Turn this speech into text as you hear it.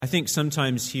I think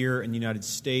sometimes here in the United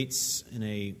States, in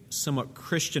a somewhat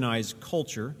Christianized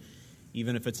culture,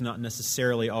 even if it's not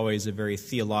necessarily always a very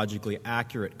theologically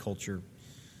accurate culture,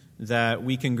 that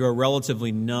we can grow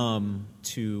relatively numb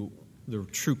to the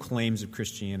true claims of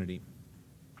Christianity.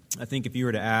 I think if you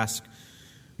were to ask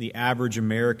the average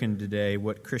American today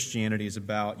what Christianity is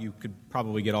about, you could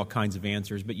probably get all kinds of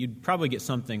answers, but you'd probably get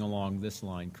something along this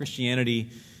line. Christianity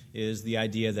is the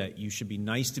idea that you should be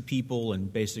nice to people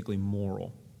and basically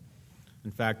moral. In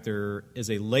fact, there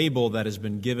is a label that has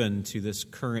been given to this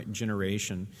current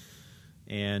generation,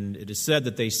 and it is said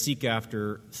that they seek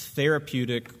after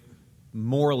therapeutic,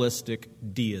 moralistic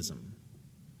deism.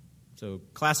 So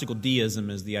classical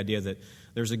deism is the idea that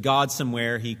there's a God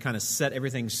somewhere, he kind of set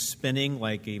everything spinning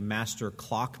like a master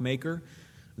clockmaker,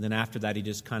 and then after that he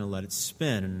just kind of let it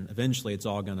spin, and eventually it's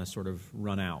all going to sort of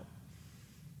run out.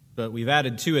 But we've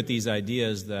added to it these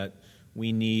ideas that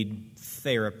we need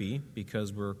therapy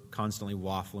because we're constantly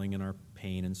waffling in our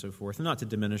pain and so forth. And not to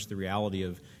diminish the reality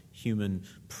of human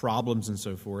problems and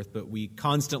so forth, but we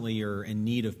constantly are in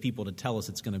need of people to tell us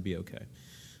it's going to be okay.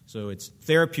 So it's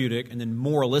therapeutic and then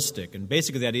moralistic. And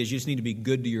basically the idea is you just need to be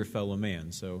good to your fellow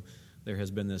man. So there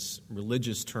has been this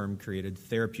religious term created,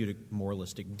 therapeutic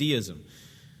moralistic deism.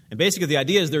 And basically the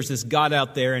idea is there's this God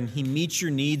out there and he meets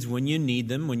your needs when you need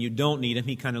them. When you don't need him,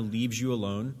 he kind of leaves you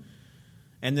alone.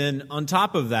 And then on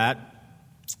top of that,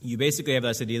 you basically have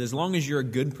this idea that as long as you're a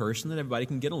good person, that everybody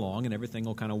can get along and everything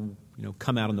will kind of,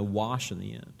 come out in the wash in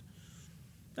the end.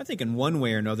 I think in one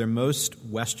way or another, most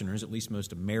Westerners, at least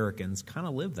most Americans, kind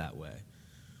of live that way.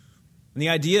 And the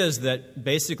idea is that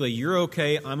basically you're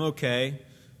okay, I'm okay,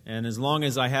 and as long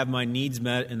as I have my needs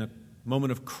met in a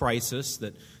moment of crisis,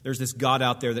 that there's this God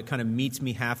out there that kind of meets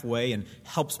me halfway and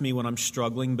helps me when I'm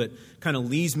struggling, but kind of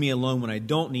leaves me alone when I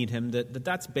don't need him,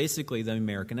 that's basically the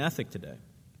American ethic today.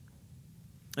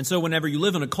 And so whenever you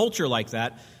live in a culture like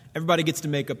that, everybody gets to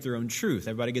make up their own truth.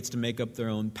 Everybody gets to make up their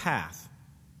own path.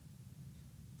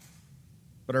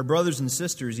 But our brothers and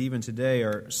sisters, even today,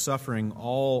 are suffering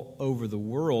all over the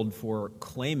world for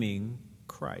claiming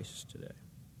Christ today.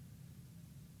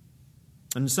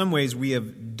 In some ways, we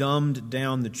have dumbed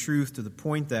down the truth to the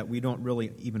point that we don't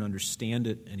really even understand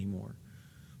it anymore.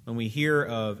 When we hear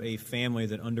of a family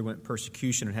that underwent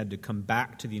persecution and had to come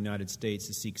back to the United States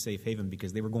to seek safe haven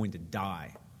because they were going to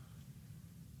die,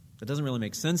 that doesn't really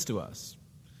make sense to us.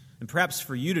 And perhaps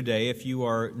for you today, if you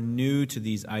are new to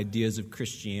these ideas of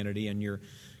Christianity and you're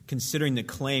considering the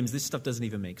claims, this stuff doesn't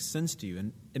even make sense to you.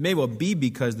 And it may well be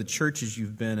because the churches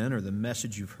you've been in or the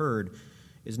message you've heard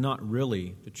is not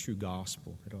really the true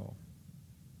gospel at all.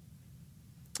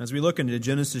 As we look into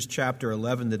Genesis chapter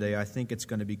 11 today, I think it's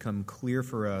going to become clear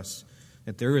for us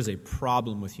that there is a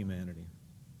problem with humanity.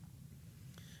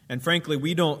 And frankly,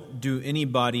 we don't do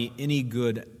anybody any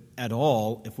good at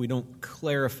all if we don't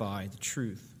clarify the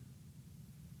truth.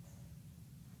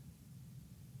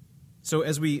 So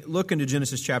as we look into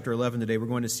Genesis chapter 11 today, we're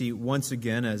going to see once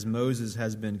again, as Moses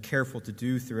has been careful to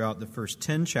do throughout the first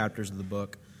 10 chapters of the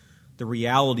book, the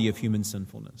reality of human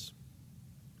sinfulness.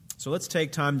 So let's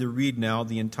take time to read now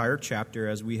the entire chapter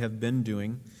as we have been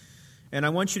doing. And I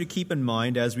want you to keep in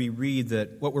mind as we read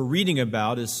that what we're reading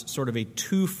about is sort of a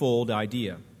twofold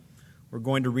idea. We're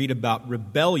going to read about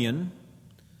rebellion,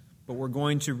 but we're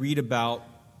going to read about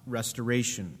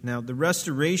restoration. Now, the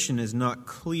restoration is not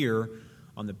clear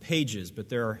on the pages, but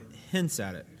there are hints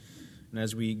at it. And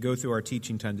as we go through our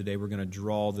teaching time today, we're going to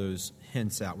draw those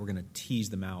hints out. We're going to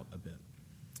tease them out a bit.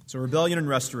 So rebellion and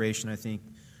restoration, I think,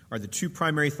 are the two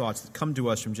primary thoughts that come to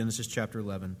us from Genesis chapter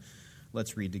 11.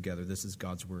 Let's read together. This is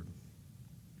God's word.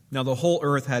 Now the whole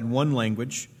earth had one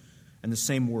language and the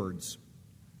same words.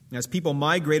 As people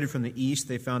migrated from the east,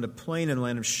 they found a plain in the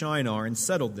land of Shinar and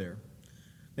settled there.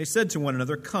 They said to one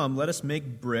another, "Come, let us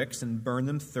make bricks and burn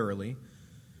them thoroughly."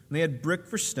 And they had brick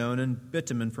for stone and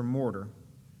bitumen for mortar.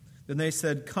 Then they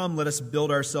said, "Come, let us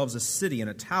build ourselves a city and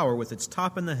a tower with its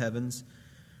top in the heavens.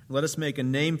 Let us make a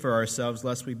name for ourselves,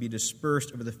 lest we be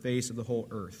dispersed over the face of the whole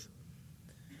earth."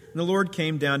 And the Lord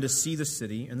came down to see the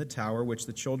city and the tower which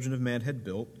the children of man had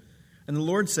built. And the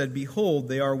Lord said, "Behold,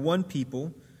 they are one people,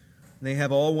 and they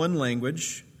have all one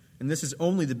language, and this is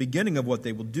only the beginning of what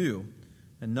they will do,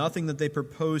 and nothing that they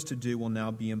propose to do will now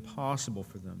be impossible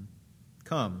for them.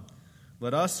 Come,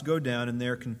 let us go down and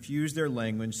there confuse their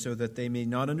language, so that they may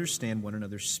not understand one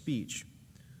another's speech."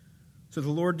 So the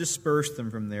Lord dispersed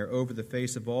them from there over the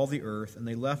face of all the earth, and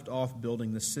they left off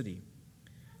building the city.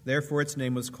 Therefore its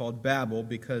name was called Babel,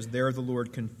 because there the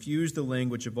Lord confused the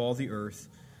language of all the earth,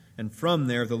 and from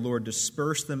there the Lord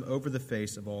dispersed them over the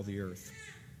face of all the earth.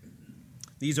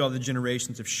 These are the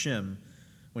generations of Shem.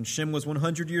 When Shem was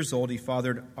 100 years old, he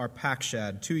fathered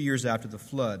Arpachshad 2 years after the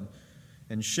flood.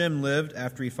 And Shem lived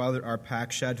after he fathered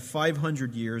Arpachshad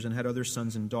 500 years and had other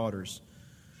sons and daughters.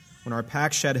 When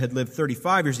Arpachshad had lived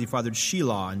 35 years, he fathered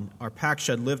Shelah. And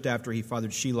Arpachshad lived after he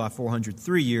fathered Shelah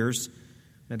 403 years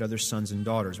and had other sons and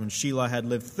daughters. When Shelah had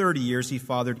lived 30 years, he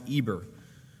fathered Eber.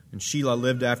 And Shelah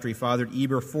lived after he fathered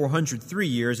Eber 403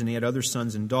 years, and he had other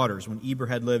sons and daughters. When Eber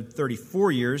had lived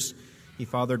 34 years, he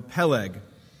fathered Peleg.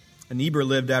 And Eber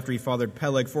lived after he fathered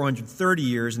Peleg 430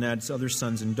 years and had other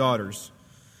sons and daughters.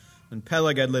 When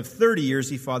Peleg had lived 30 years,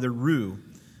 he fathered Reu.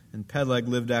 And Peleg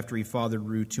lived after he fathered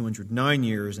Reu 209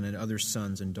 years and had other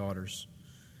sons and daughters.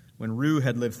 When Reu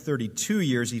had lived 32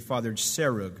 years, he fathered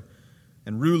Serug.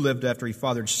 And Reu lived after he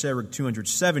fathered Serug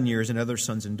 207 years and other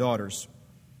sons and daughters.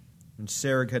 When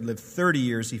Serug had lived 30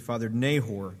 years, he fathered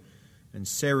Nahor. And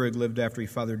Serug lived after he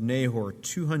fathered Nahor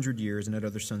 200 years and had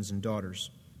other sons and daughters.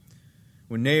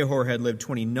 When Nahor had lived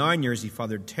 29 years, he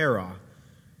fathered Terah.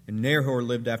 And Nahor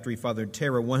lived after he fathered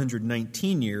Terah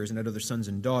 119 years and had other sons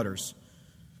and daughters.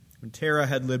 When Terah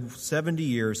had lived 70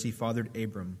 years, he fathered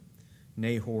Abram,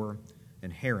 Nahor,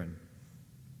 and Haran.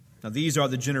 Now these are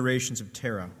the generations of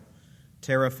Terah.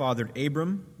 Terah fathered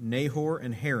Abram, Nahor,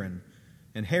 and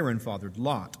Haran fathered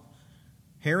Lot.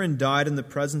 Haran died in the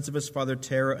presence of his father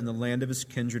Terah in the land of his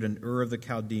kindred in Ur of the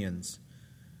Chaldeans.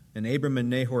 And Abram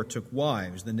and Nahor took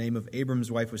wives. The name of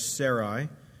Abram's wife was Sarai,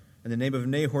 and the name of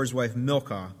Nahor's wife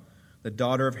Milcah, the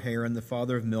daughter of Haran, the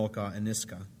father of Milcah and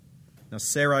Iscah. Now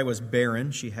Sarai was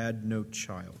barren, she had no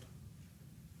child.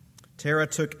 Terah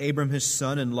took Abram his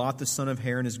son, and Lot the son of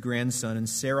Haran his grandson, and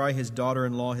Sarai his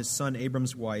daughter-in-law, his son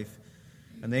Abram's wife,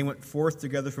 and they went forth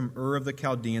together from Ur of the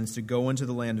Chaldeans to go into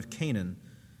the land of Canaan.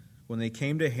 When they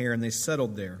came to Haran, they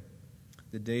settled there.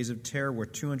 The days of Terah were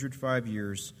 205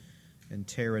 years, and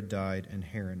Terah died in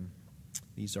Haran.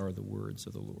 These are the words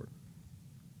of the Lord.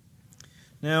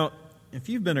 Now, if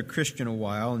you've been a Christian a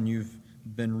while and you've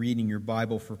been reading your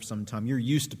Bible for some time, you're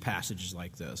used to passages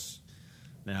like this.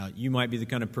 Now, you might be the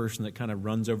kind of person that kind of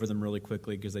runs over them really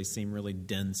quickly because they seem really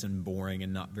dense and boring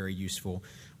and not very useful.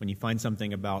 When you find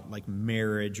something about like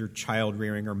marriage or child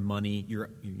rearing or money,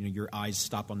 your eyes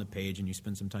stop on the page and you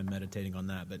spend some time meditating on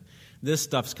that. But this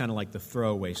stuff's kind of like the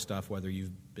throwaway stuff, whether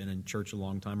you've been in church a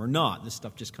long time or not. This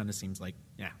stuff just kind of seems like,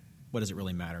 what does it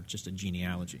really matter? It's just a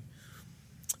genealogy.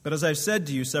 But as I've said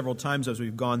to you several times as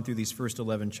we've gone through these first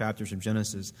 11 chapters of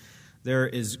Genesis, there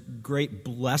is great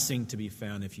blessing to be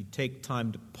found if you take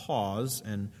time to pause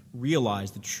and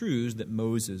realize the truths that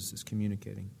Moses is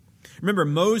communicating. Remember,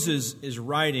 Moses is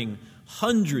writing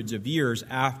hundreds of years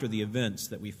after the events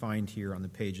that we find here on the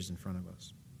pages in front of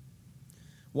us.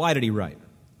 Why did he write?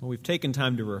 Well, we've taken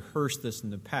time to rehearse this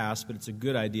in the past, but it's a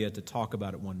good idea to talk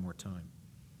about it one more time.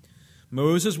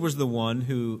 Moses was the one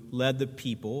who led the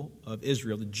people of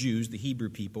Israel, the Jews, the Hebrew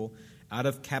people, out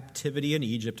of captivity in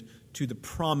Egypt to the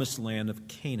promised land of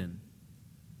Canaan.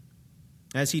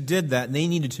 As he did that, they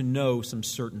needed to know some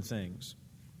certain things.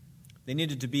 They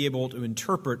needed to be able to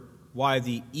interpret why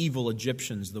the evil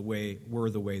Egyptians were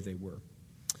the way they were.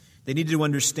 They needed to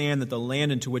understand that the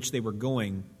land into which they were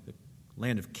going, the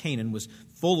land of Canaan, was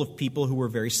full of people who were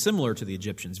very similar to the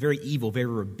Egyptians, very evil, very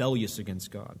rebellious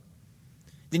against God.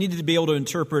 They needed to be able to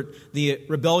interpret the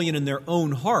rebellion in their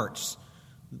own hearts,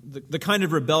 the kind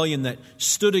of rebellion that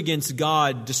stood against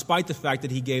God despite the fact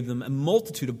that he gave them a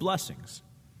multitude of blessings.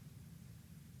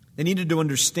 They needed to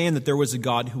understand that there was a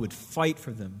God who would fight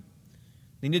for them.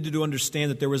 They needed to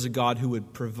understand that there was a God who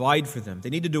would provide for them. They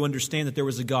needed to understand that there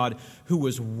was a God who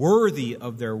was worthy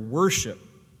of their worship.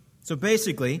 So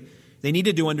basically, they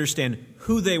needed to understand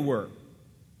who they were,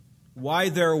 why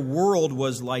their world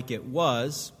was like it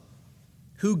was,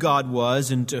 who God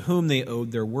was, and to whom they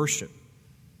owed their worship.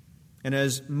 And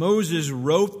as Moses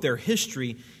wrote their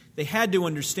history, they had to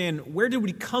understand, where did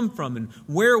we come from and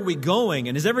where are we going,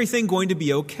 and is everything going to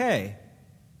be okay?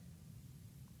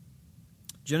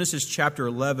 Genesis chapter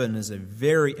 11 is a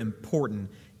very important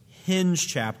hinge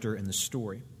chapter in the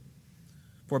story.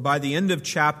 For by the end of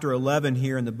chapter 11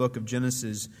 here in the book of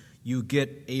Genesis, you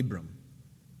get Abram,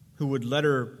 who would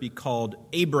later be called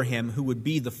Abraham, who would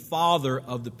be the father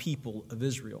of the people of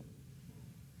Israel.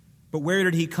 But where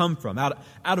did he come from? Out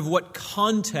of what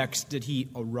context did he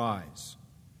arise?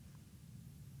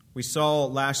 We saw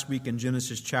last week in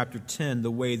Genesis chapter 10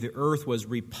 the way the earth was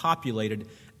repopulated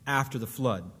after the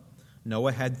flood.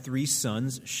 Noah had 3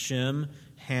 sons, Shem,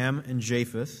 Ham, and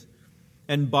Japheth.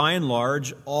 And by and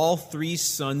large, all 3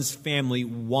 sons' family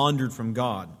wandered from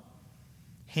God.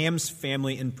 Ham's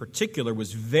family in particular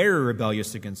was very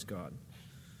rebellious against God.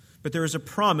 But there is a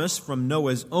promise from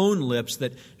Noah's own lips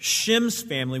that Shem's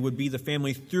family would be the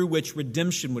family through which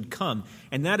redemption would come.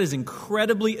 And that is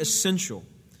incredibly essential.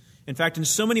 In fact, in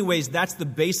so many ways, that's the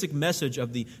basic message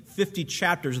of the 50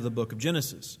 chapters of the book of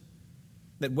Genesis.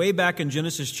 That way back in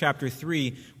Genesis chapter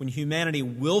 3, when humanity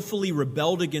willfully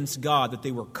rebelled against God, that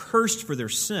they were cursed for their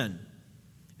sin.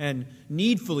 And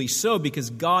needfully so, because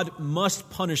God must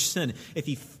punish sin. If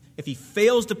he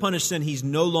fails to punish sin, he's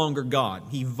no longer God.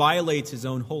 He violates his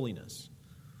own holiness.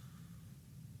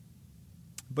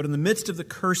 But in the midst of the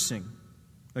cursing,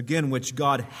 again, which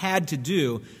God had to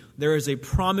do, there is a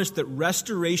promise that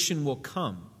restoration will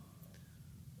come.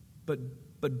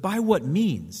 But by what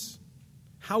means?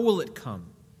 How will it come?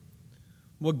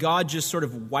 Will God just sort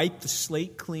of wipe the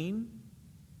slate clean?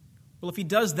 Well, if he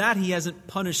does that, he hasn't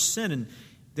punished sin, and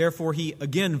therefore he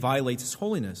again violates his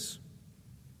holiness.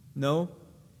 No.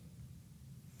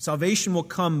 Salvation will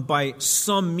come by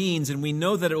some means, and we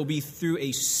know that it will be through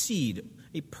a seed,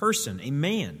 a person, a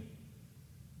man.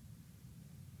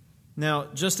 Now,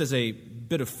 just as a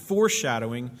bit of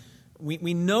foreshadowing,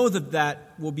 we know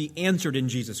that will be answered in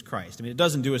Jesus Christ. I mean, it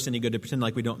doesn't do us any good to pretend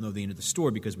like we don't know the end of the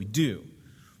story, because we do.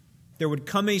 There would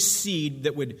come a seed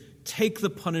that would take the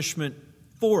punishment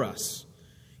for us.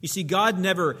 You see, God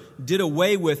never did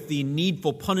away with the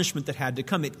needful punishment that had to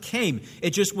come. It came.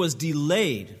 It just was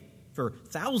delayed for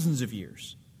thousands of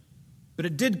years. But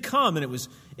it did come, and it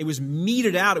was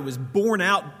meted out. It was borne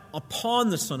out upon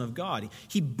the Son of God.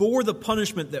 He bore the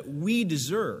punishment that we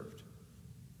deserved.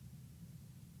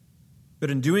 But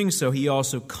in doing so, he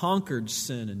also conquered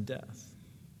sin and death.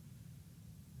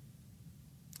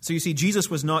 So you see, Jesus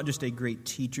was not just a great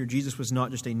teacher. Jesus was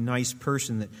not just a nice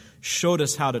person that showed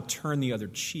us how to turn the other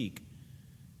cheek.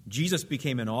 Jesus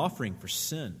became an offering for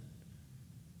sin.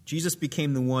 Jesus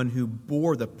became the one who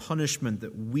bore the punishment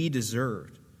that we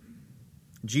deserved.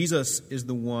 Jesus is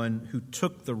the one who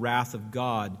took the wrath of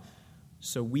God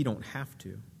so we don't have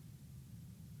to.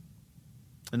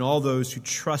 And all those who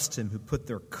trust him, who put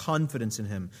their confidence in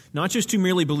him, not just to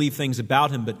merely believe things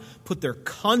about him, but put their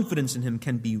confidence in him,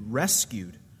 can be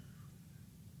rescued.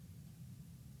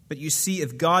 But you see,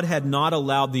 if God had not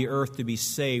allowed the earth to be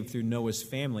saved through Noah's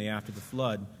family after the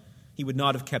flood, he would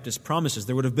not have kept his promises.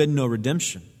 There would have been no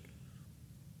redemption.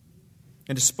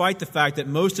 And despite the fact that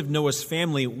most of Noah's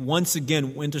family once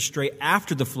again went astray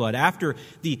after the flood, after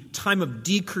the time of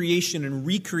decreation and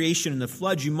recreation in the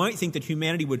flood, you might think that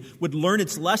humanity would learn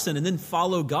its lesson and then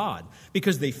follow God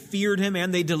because they feared him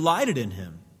and they delighted in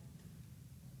him.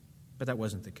 But that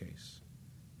wasn't the case.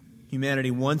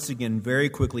 Humanity once again very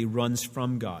quickly runs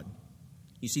from God.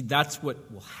 You see, that's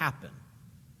what will happen.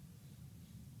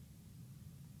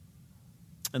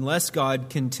 Unless God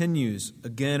continues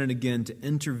again and again to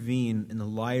intervene in the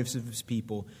lives of his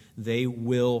people, they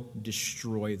will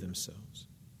destroy themselves.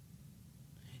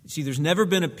 You see, there's never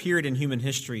been a period in human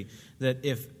history that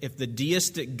if the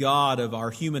deistic God of our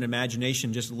human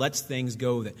imagination just lets things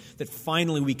go, that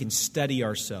finally we can steady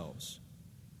ourselves.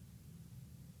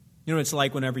 You know what it's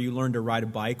like whenever you learn to ride a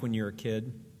bike when you're a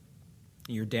kid?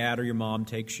 Your dad or your mom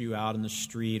takes you out in the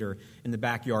street or in the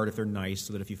backyard if they're nice,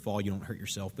 so that if you fall, you don't hurt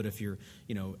yourself. But if you're,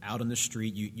 out on the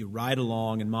street, you ride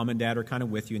along, and mom and dad are kind of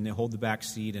with you, and they hold the back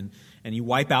seat, and you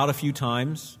wipe out a few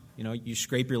times. You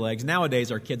scrape your legs.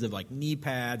 Nowadays, our kids have like knee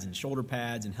pads and shoulder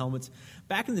pads and helmets.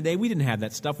 Back in the day, we didn't have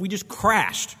that stuff. We just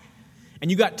crashed,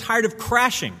 and you got tired of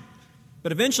crashing.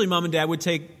 But eventually, mom and dad would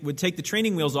take the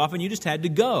training wheels off, and you just had to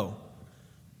go.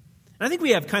 And I think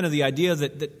we have kind of the idea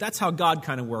that that's how God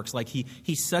kind of works. Like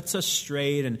he sets us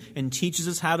straight and teaches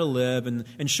us how to live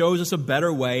and shows us a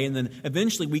better way. And then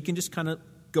eventually we can just kind of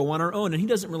go on our own. And he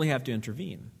doesn't really have to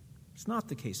intervene. It's not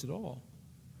the case at all.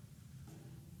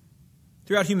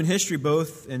 Throughout human history,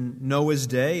 both in Noah's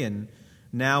day and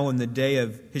now in the day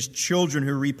of his children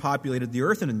who repopulated the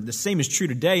earth, and the same is true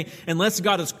today, unless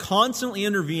God is constantly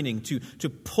intervening to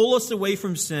pull us away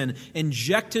from sin,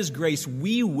 inject his grace,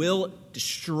 we will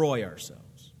destroy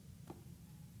ourselves.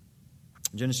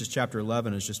 Genesis chapter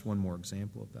 11 is just one more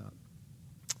example of that.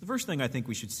 The first thing I think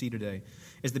we should see today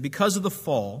is that because of the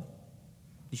fall,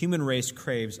 the human race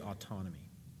craves autonomy.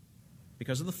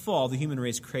 Because of the fall, the human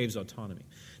race craves autonomy.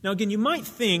 Now again, you might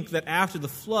think that after the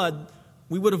flood,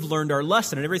 we would have learned our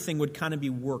lesson and everything would kind of be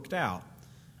worked out.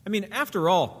 I mean, after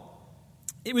all,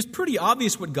 it was pretty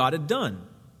obvious what God had done.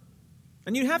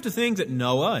 And you'd have to think that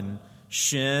Noah and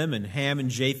Shem and Ham and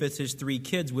Japheth, his 3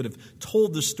 kids, would have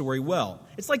told the story well.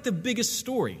 It's like the biggest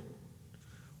story.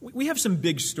 We have some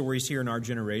big stories here in our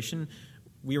generation.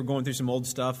 We were going through some old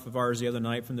stuff of ours the other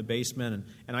night from the basement,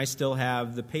 and I still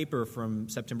have the paper from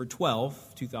September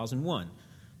 12, 2001.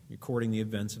 recording the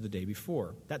events of the day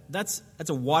before. That's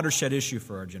a watershed issue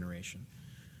for our generation.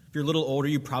 If you're a little older,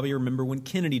 you probably remember when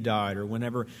Kennedy died or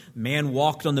whenever man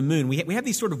walked on the moon. We have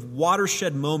these sort of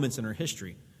watershed moments in our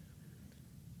history.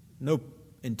 No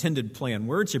intended play on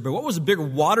words here, but what was a bigger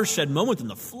watershed moment than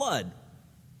the flood?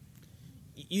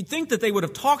 You'd think that they would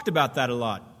have talked about that a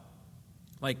lot.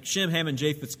 Like Shem, Ham, and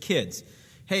Japheth's kids.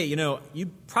 Hey,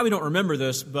 you probably don't remember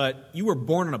this, but you were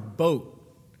born on a boat.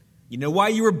 You know why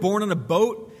you were born on a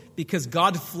boat? Because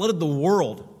God flooded the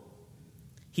world.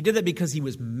 He did that because he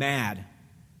was mad.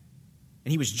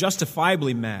 And he was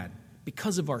justifiably mad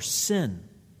because of our sin.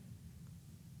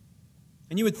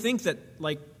 And you would think that,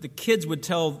 like, the kids would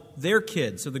tell their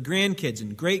kids, so the grandkids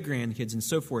and great-grandkids and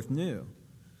so forth knew.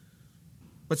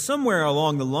 But somewhere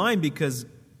along the line, because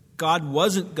God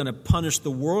wasn't going to punish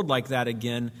the world like that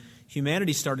again,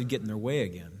 humanity started getting their way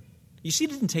again. You see,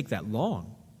 it didn't take that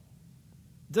long.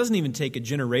 It doesn't even take a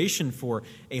generation for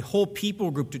a whole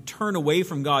people group to turn away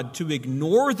from God, to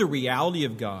ignore the reality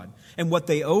of God and what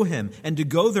they owe him, and to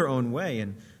go their own way.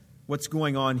 And what's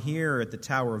going on here at the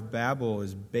Tower of Babel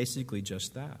is basically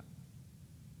just that.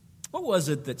 What was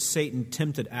it that Satan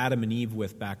tempted Adam and Eve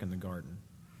with back in the garden?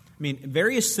 I mean,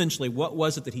 very essentially, what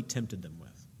was it that he tempted them with?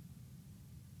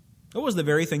 What was the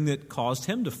very thing that caused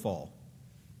him to fall?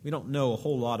 We don't know a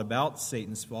whole lot about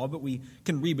Satan's fall, but we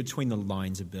can read between the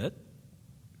lines a bit.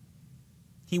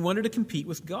 He wanted to compete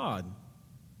with God.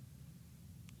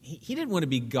 He didn't want to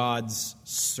be God's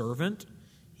servant.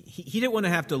 He didn't want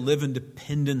to have to live in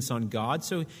dependence on God,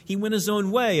 so he went his own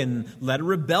way and led a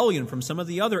rebellion from some of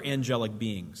the other angelic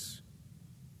beings.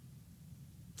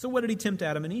 So what did he tempt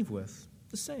Adam and Eve with?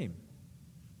 The same.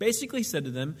 Basically, he said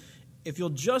to them, if you'll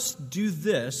just do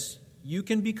this, you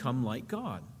can become like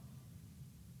God.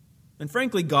 And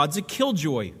frankly, God's a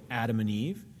killjoy, Adam and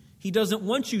Eve. He doesn't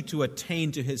want you to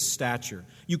attain to his stature.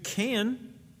 You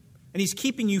can, and he's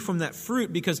keeping you from that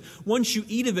fruit because once you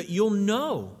eat of it, you'll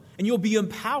know, and you'll be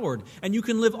empowered, and you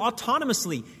can live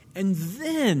autonomously, and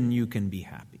then you can be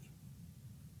happy.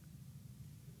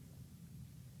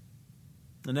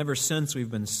 And ever since,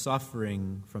 we've been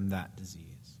suffering from that disease.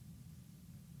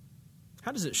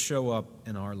 How does it show up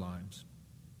in our lives?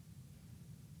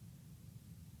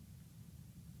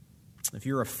 If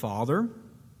you're a father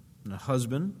and a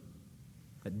husband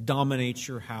that dominates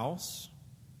your house,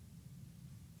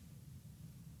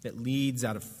 that leads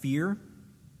out of fear,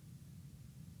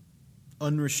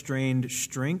 unrestrained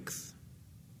strength,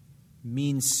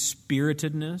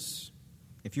 mean-spiritedness,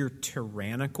 if you're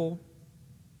tyrannical,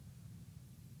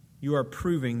 you are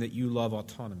proving that you love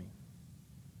autonomy.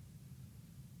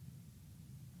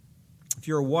 If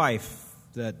you're a wife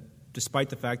that, despite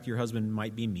the fact your husband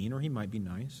might be mean or he might be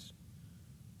nice,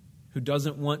 who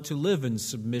doesn't want to live in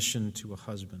submission to a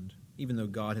husband, even though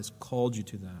God has called you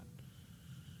to that,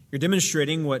 you're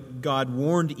demonstrating what God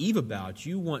warned Eve about.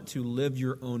 You want to live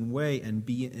your own way and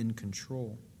be in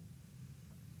control.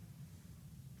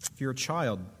 If you're a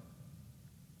child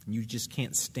and you just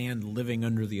can't stand living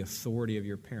under the authority of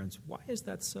your parents, why is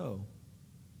that so?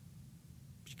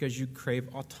 Because you crave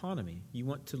autonomy. You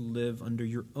want to live under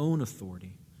your own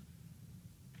authority.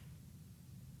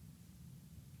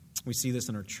 We see this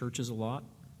in our churches a lot.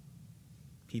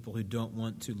 People who don't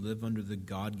want to live under the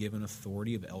God-given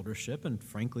authority of eldership, and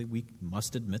frankly, we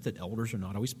must admit that elders are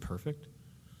not always perfect.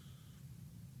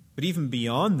 But even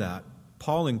beyond that,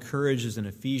 Paul encourages in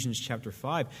Ephesians chapter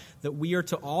 5 that we are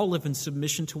to all live in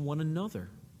submission to one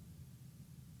another.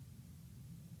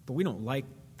 But we don't like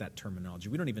that terminology.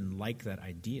 We don't even like that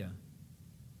idea.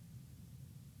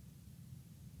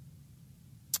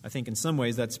 I think in some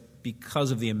ways that's because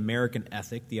of the American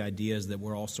ethic. The idea is that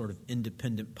we're all sort of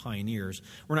independent pioneers.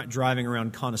 We're not driving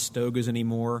around Conestogas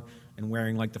anymore and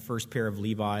wearing like the first pair of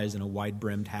Levi's and a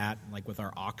wide-brimmed hat, like with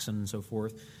our oxen and so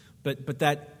forth. But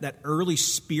that early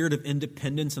spirit of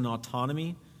independence and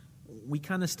autonomy, we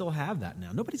kind of still have that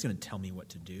now. Nobody's going to tell me what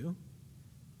to do.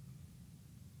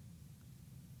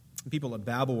 People at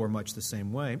Babel were much the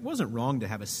same way. It wasn't wrong to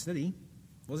have a city.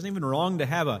 It wasn't even wrong to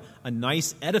have a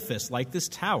nice edifice like this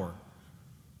tower.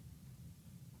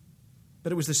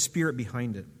 But it was the spirit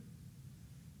behind it.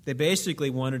 They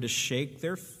basically wanted to shake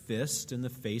their fist in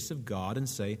the face of God and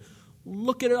say,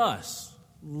 look at us.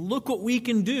 Look what we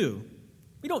can do.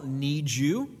 We don't need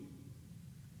you.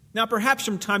 Now, perhaps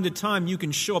from time to time you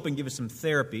can show up and give us some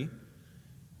therapy.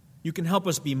 You can help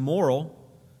us be moral.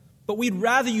 But we'd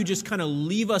rather you just kind of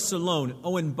leave us alone.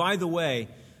 Oh, and by the way,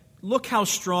 look how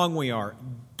strong we are.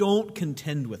 Don't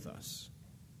contend with us.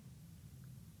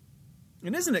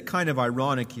 And isn't it kind of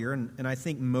ironic here? And I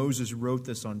think Moses wrote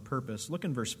this on purpose. Look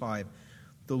in verse 5.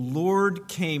 The Lord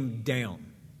came down.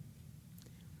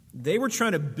 They were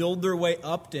trying to build their way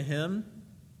up to him.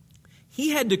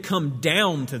 He had to come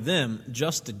down to them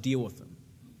just to deal with them.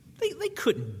 They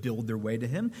couldn't build their way to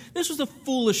him. This was a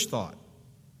foolish thought.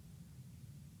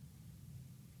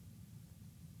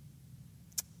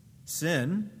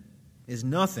 Sin is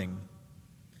nothing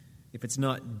if it's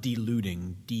not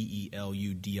deluding,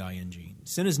 D-E-L-U-D-I-N-G.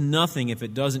 Sin is nothing if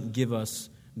it doesn't give us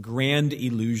grand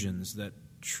illusions that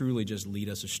truly just lead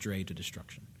us astray to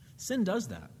destruction. Sin does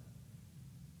that.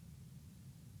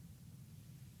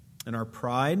 And our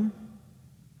pride,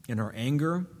 and our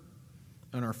anger,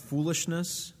 and our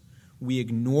foolishness, we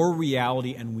ignore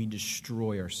reality and we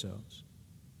destroy ourselves.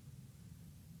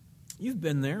 You've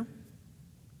been there.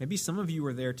 Maybe some of you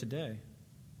are there today.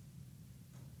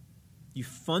 You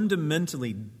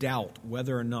fundamentally doubt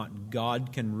whether or not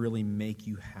God can really make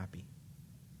you happy.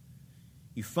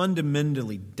 You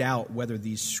fundamentally doubt whether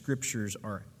these scriptures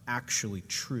are actually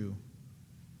true.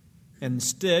 And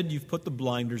instead, you've put the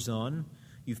blinders on,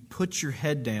 you've put your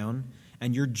head down,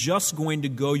 and you're just going to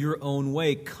go your own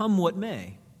way, come what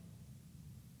may.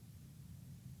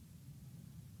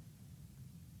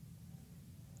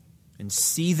 And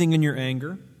seething in your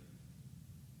anger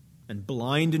and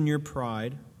blind in your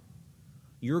pride,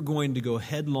 you're going to go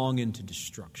headlong into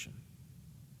destruction.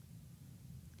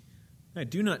 I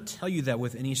do not tell you that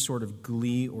with any sort of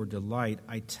glee or delight.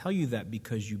 I tell you that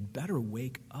because you better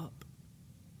wake up.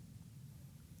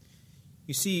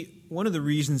 You see, one of the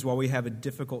reasons why we have a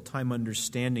difficult time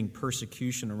understanding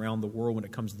persecution around the world when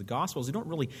it comes to the gospel is we don't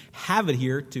really have it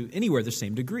here to anywhere the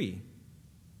same degree.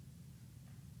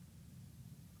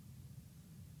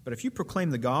 But if you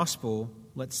proclaim the gospel,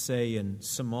 let's say in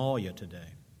Somalia today,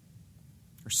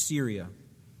 or Syria,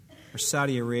 or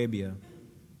Saudi Arabia,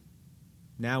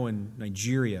 now in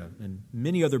Nigeria, and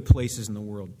many other places in the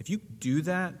world, if you do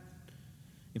that,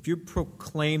 if you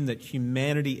proclaim that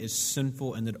humanity is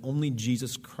sinful and that only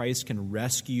Jesus Christ can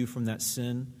rescue you from that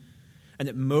sin, and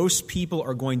that most people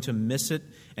are going to miss it,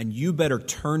 and you better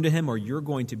turn to him or you're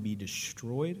going to be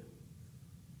destroyed,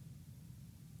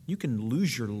 you can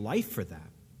lose your life for that.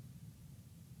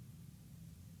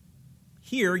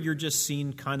 Here, you're just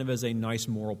seen kind of as a nice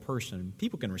moral person.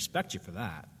 People can respect you for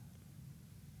that.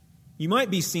 You might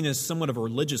be seen as somewhat of a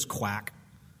religious quack,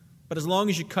 but as long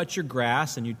as you cut your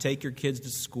grass and you take your kids to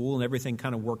school and everything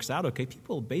kind of works out okay,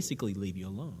 people will basically leave you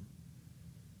alone.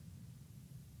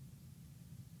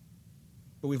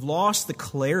 But we've lost the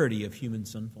clarity of human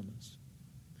sinfulness.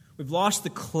 We've lost the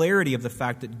clarity of the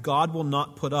fact that God will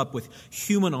not put up with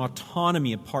human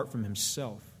autonomy apart from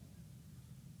himself.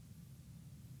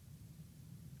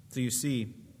 So you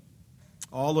see,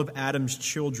 all of Adam's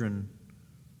children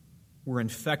were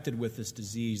infected with this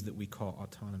disease that we call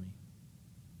autonomy.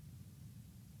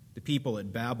 The people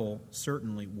at Babel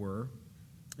certainly were,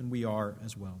 and we are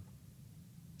as well.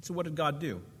 So what did God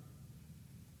do?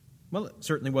 Well, it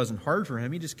certainly wasn't hard for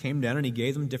him. He just came down and he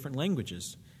gave them different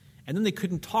languages. And then they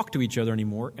couldn't talk to each other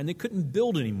anymore, and they couldn't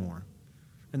build anymore,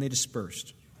 and they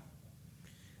dispersed.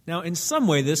 Now, in some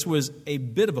way, this was a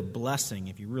bit of a blessing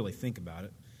if you really think about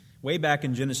it. Way back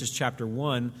in Genesis chapter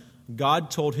 1, God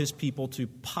told his people to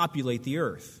populate the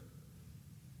earth.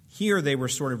 Here they were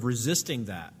sort of resisting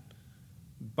that.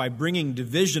 By bringing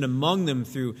division among them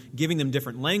through giving them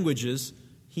different languages,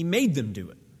 he made them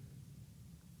do it.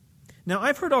 Now,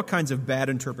 I've heard all kinds of bad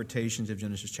interpretations of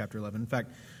Genesis chapter 11. In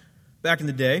fact, back in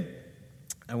the day,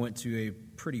 I went to a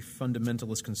pretty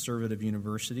fundamentalist conservative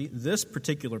university. This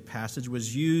particular passage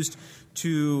was used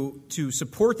to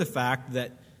support the fact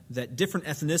that different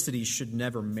ethnicities should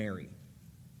never marry.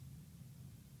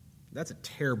 That's a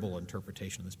terrible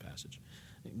interpretation of this passage.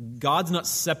 God's not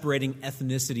separating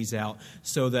ethnicities out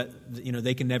so that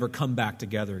they can never come back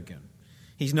together again.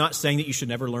 He's not saying that you should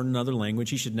never learn another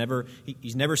language. He's never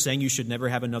saying you should never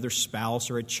have another spouse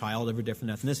or a child of a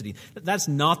different ethnicity. That's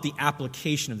not the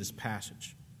application of this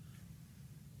passage.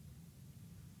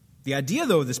 The idea,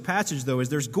 though, of this passage, though, is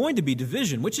there's going to be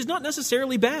division, which is not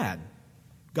necessarily bad.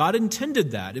 God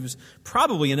intended that. It was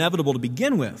probably inevitable to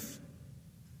begin with.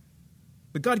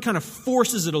 But God kind of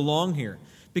forces it along here.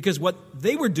 Because what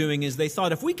they were doing is they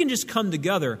thought if we can just come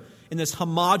together in this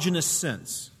homogeneous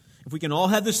sense, if we can all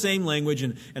have the same language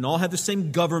and all have the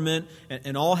same government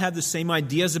and all have the same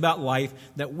ideas about life,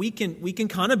 that we can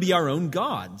kind of be our own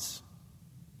gods.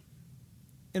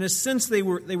 In a sense, they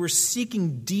were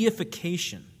seeking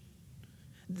deification.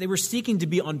 They were seeking to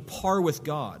be on par with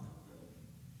God.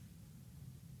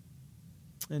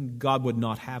 And God would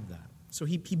not have that. So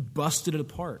he busted it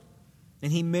apart.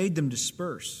 And he made them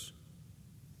disperse.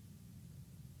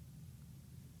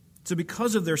 So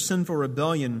because of their sinful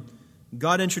rebellion,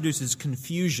 God introduces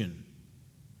confusion.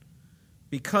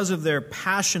 because of their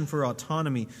passion for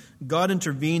autonomy, God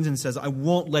intervenes and says, I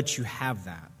won't let you have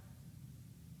that.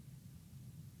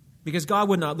 Because God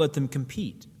would not let them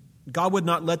compete. God would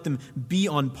not let them be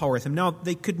on par with him. Now,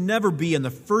 they could never be in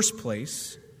the first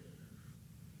place.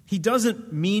 He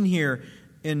doesn't mean here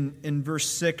in verse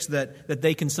 6 that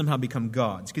they can somehow become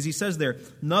gods. Because he says there,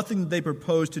 nothing that they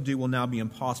propose to do will now be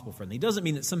impossible for them. He doesn't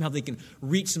mean that somehow they can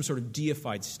reach some sort of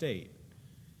deified state.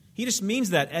 He just means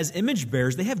that as image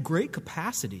bearers, they have great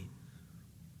capacity.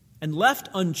 And left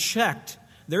unchecked,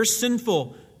 their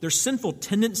sinful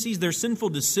tendencies, their sinful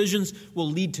decisions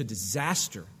will lead to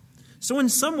disaster. So in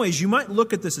some ways, you might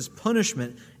look at this as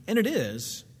punishment, and it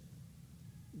is,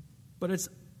 but it's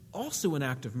also an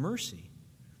act of mercy.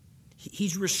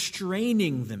 He's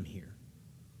restraining them here.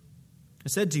 I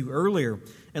said to you earlier,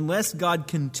 unless God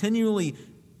continually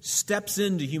steps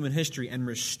into human history and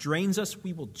restrains us,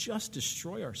 we will just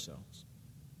destroy ourselves.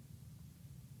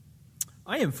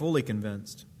 I am fully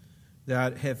convinced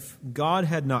that if God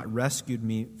had not rescued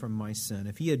me from my sin,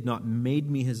 if he had not made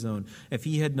me his own, if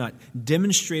he had not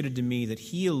demonstrated to me that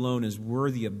he alone is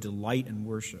worthy of delight and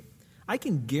worship, I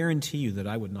can guarantee you that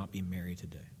I would not be married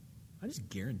today. I just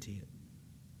guarantee it.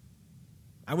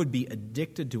 I would be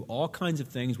addicted to all kinds of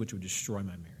things which would destroy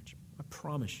my marriage. I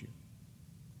promise you.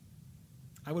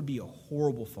 I would be a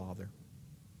horrible father.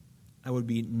 I would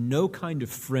be no kind of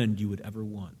friend you would ever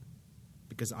want,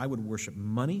 because I would worship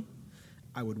money,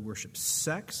 I would worship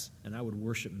sex, and I would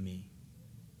worship me.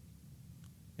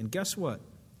 And guess what?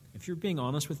 If you're being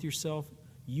honest with yourself,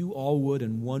 you all would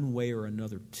in one way or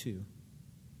another too.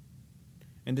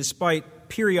 And despite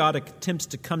periodic attempts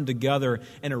to come together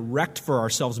and erect for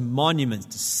ourselves monuments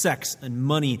to sex and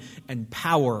money and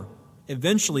power,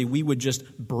 eventually we would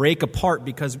just break apart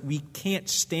because we can't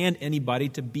stand anybody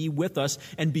to be with us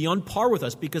and be on par with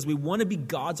us because we want to be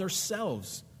gods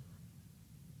ourselves.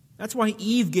 That's why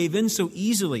Eve gave in so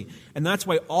easily, and that's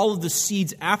why all of the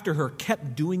seeds after her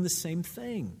kept doing the same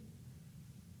thing.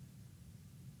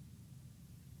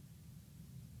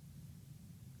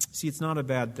 See, it's not a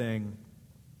bad thing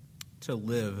to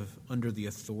live under the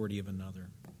authority of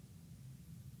another.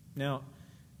 Now,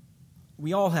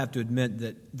 we all have to admit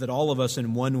that all of us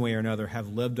in one way or another have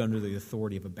lived under the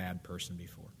authority of a bad person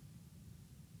before.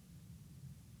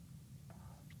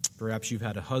 Perhaps you've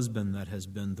had a husband that has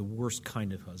been the worst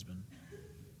kind of husband.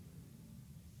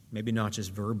 Maybe not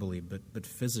just verbally, but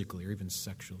physically or even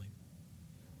sexually.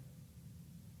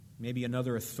 Maybe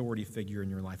another authority figure in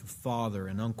your life, a father,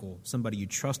 an uncle, somebody you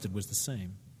trusted was the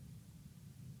same.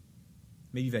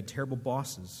 Maybe you've had terrible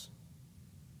bosses.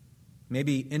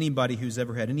 Maybe anybody who's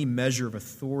ever had any measure of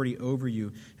authority over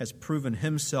you has proven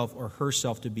himself or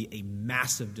herself to be a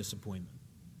massive disappointment.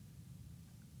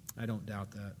 I don't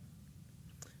doubt that.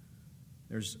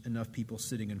 There's enough people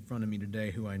sitting in front of me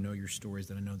today who I know your stories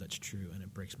that I know that's true, and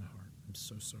it breaks my heart. I'm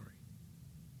so sorry.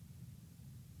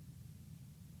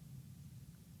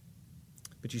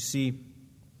 But you see,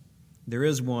 there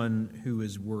is one who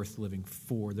is worth living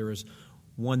for. There is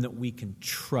one that we can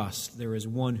trust. There is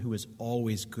one who is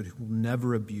always good, who will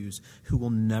never abuse, who will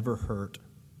never hurt.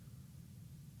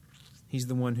 He's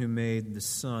the one who made the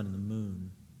sun and the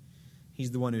moon.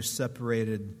 He's the one who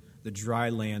separated the dry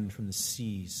land from the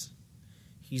seas.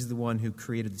 He's the one who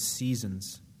created the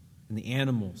seasons and the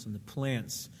animals and the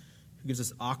plants, who gives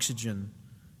us oxygen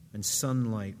and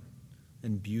sunlight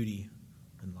and beauty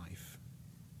and life.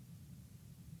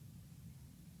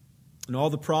 And all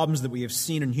the problems that we have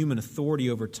seen in human authority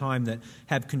over time that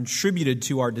have contributed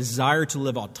to our desire to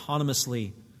live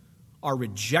autonomously are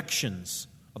rejections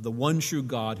of the one true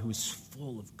God who is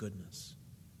full of goodness.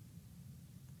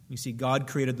 You see, God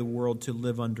created the world to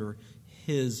live under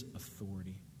his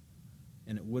authority,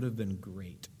 and it would have been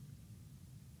great.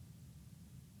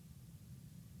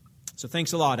 So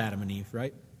thanks a lot, Adam and Eve,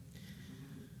 right?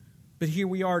 But here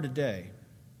we are today.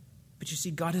 But you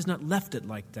see, God has not left it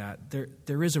like that.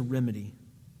 There is a remedy.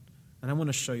 And I want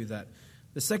to show you that.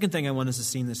 The second thing I want us to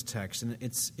see in this text, and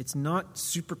it's not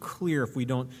super clear if we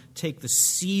don't take the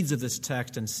seeds of this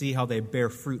text and see how they bear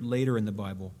fruit later in the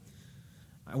Bible.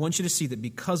 I want you to see that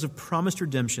because of promised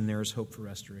redemption, there is hope for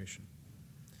restoration.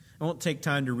 I won't take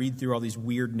time to read through all these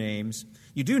weird names.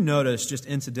 You do notice, just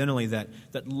incidentally, that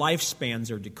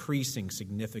lifespans are decreasing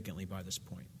significantly by this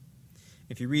point.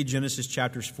 If you read Genesis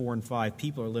chapters 4 and 5,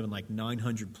 people are living like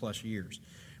 900 plus years.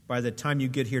 By the time you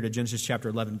get here to Genesis chapter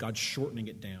 11, God's shortening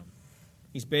it down.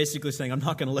 He's basically saying, I'm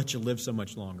not going to let you live so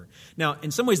much longer. Now,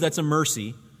 in some ways, that's a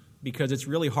mercy because it's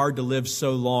really hard to live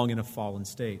so long in a fallen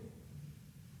state.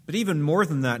 But even more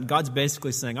than that, God's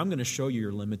basically saying, I'm going to show you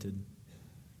you're limited.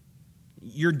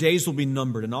 Your days will be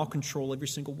numbered, and I'll control every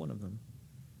single one of them.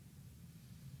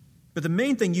 But the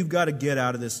main thing you've got to get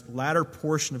out of this latter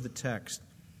portion of the text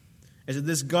is that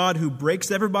this God who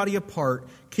breaks everybody apart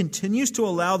continues to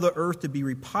allow the earth to be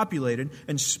repopulated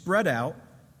and spread out.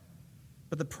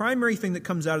 But the primary thing that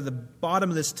comes out of the bottom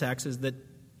of this text is that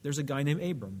there's a guy named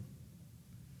Abram.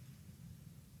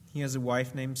 He has a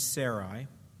wife named Sarai,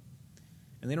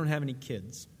 and they don't have any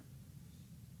kids.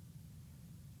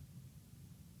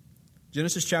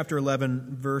 Genesis chapter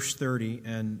 11, verse 30,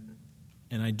 and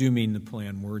I do mean to play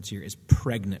on words here, is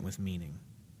pregnant with meaning.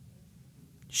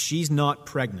 She's not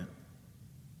pregnant,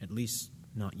 at least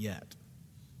not yet.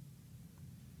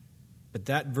 But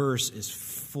that verse is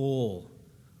full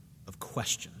of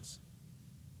questions.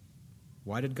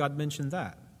 Why did God mention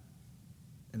that?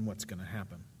 And what's going to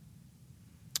happen?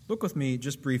 Look with me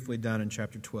just briefly down in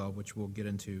chapter 12, which we'll get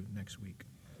into next week.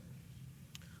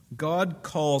 God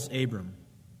calls Abram.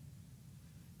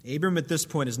 Abram at this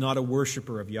point is not a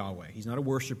worshiper of Yahweh. He's not a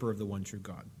worshiper of the one true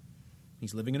God.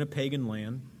 He's living in a pagan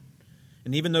land.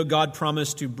 And even though God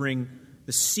promised to bring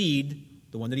the seed,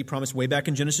 the one that he promised way back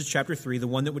in Genesis chapter 3, the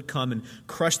one that would come and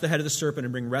crush the head of the serpent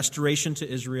and bring restoration to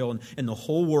Israel and the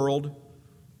whole world,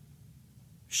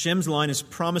 Shem's line is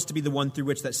promised to be the one through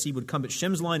which that seed would come. But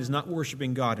Shem's line is not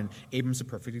worshiping God, and Abram's a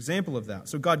perfect example of that.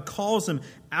 So God calls him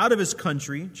out of his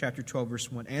country, chapter 12,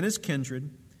 verse 1, and his kindred.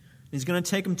 He's going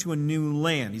to take him to a new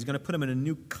land. He's going to put him in a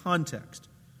new context.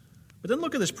 But then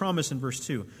look at this promise in verse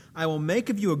 2. I will make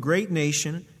of you a great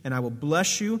nation, and I will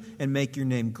bless you and make your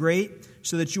name great,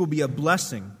 so that you will be a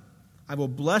blessing. I will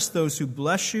bless those who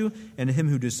bless you, and him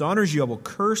who dishonors you I will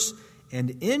curse,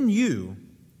 and in you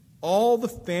all the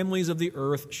families of the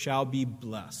earth shall be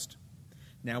blessed.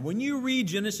 Now, when you read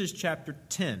Genesis chapter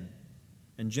 10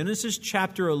 and Genesis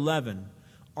chapter 11,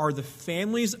 are the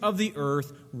families of the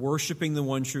earth worshiping the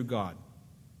one true God?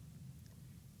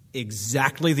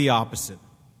 Exactly the opposite.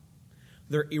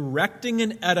 They're erecting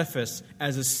an edifice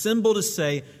as a symbol to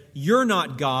say, you're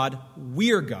not God,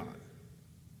 we're God.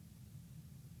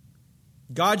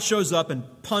 God shows up and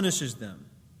punishes them.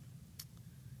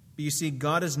 But you see,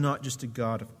 God is not just a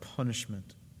God of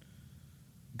punishment.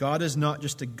 God is not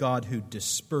just a God who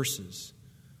disperses.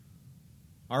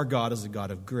 Our God is a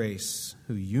God of grace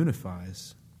who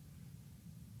unifies.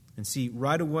 And see,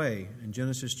 right away in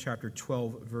Genesis chapter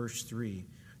 12, verse 3,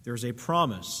 there's a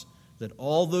promise that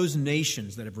all those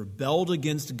nations that have rebelled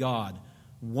against God,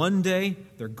 one day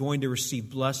they're going to receive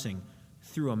blessing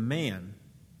through a man.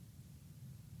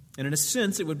 And in a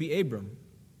sense, it would be Abram.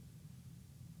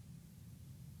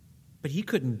 But he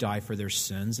couldn't die for their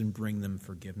sins and bring them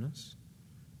forgiveness.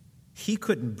 He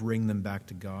couldn't bring them back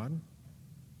to God.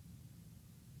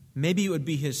 Maybe it would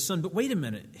be his son, but wait a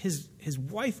minute, his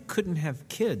wife couldn't have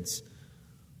kids.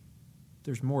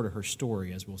 There's more to her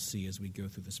story, as we'll see as we go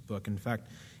through this book. In fact,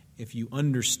 if you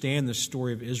understand the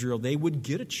story of Israel, they would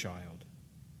get a child.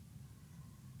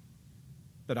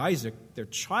 But Isaac, their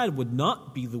child, would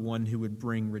not be the one who would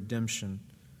bring redemption,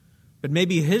 but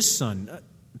maybe his son.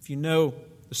 If you know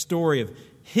the story of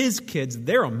his kids,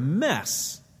 they're a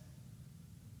mess.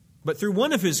 But through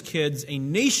one of his kids, a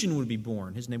nation would be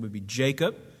born. His name would be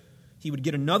Jacob. He would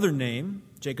get another name.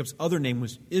 Jacob's other name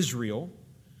was Israel.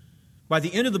 By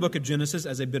the end of the book of Genesis,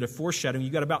 as a bit of foreshadowing,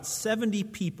 you've got about 70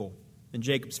 people in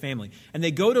Jacob's family. And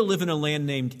they go to live in a land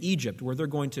named Egypt, where they're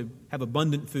going to have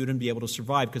abundant food and be able to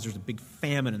survive because there's a big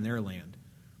famine in their land.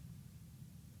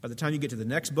 By the time you get to the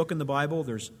next book in the Bible,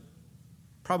 there's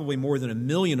probably more than 1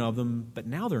 million of them, but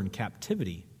now they're in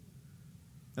captivity.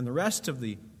 And the rest of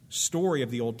the story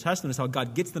of the Old Testament is how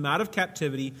God gets them out of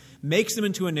captivity, makes them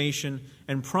into a nation,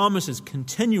 and promises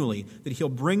continually that he'll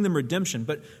bring them redemption.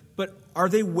 But are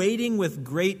they waiting with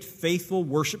great, faithful,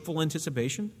 worshipful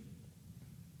anticipation?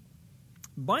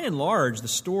 By and large, the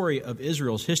story of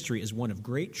Israel's history is one of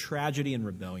great tragedy and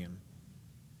rebellion.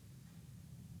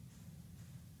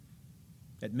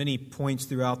 At many points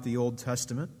throughout the Old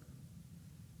Testament,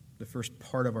 the first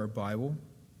part of our Bible,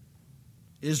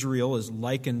 Israel is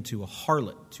likened to a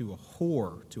harlot, to a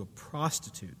whore, to a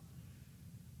prostitute.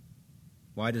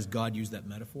 Why does God use that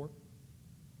metaphor?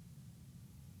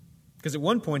 Because at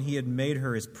one point he had made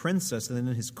her his princess and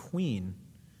then his queen.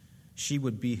 She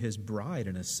would be his bride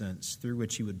in a sense, through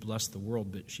which he would bless the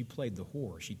world, but she played the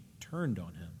whore. She turned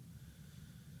on him.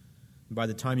 And by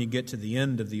the time you get to the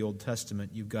end of the Old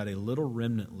Testament, you've got a little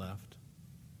remnant left.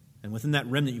 And within that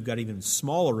remnant, you've got an even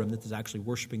smaller remnant that's actually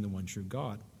worshiping the one true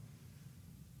God.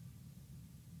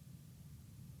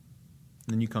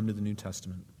 And then you come to the New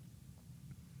Testament.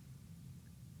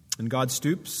 And God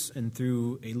stoops, and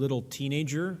through a little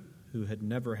teenager who had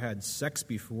never had sex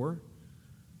before,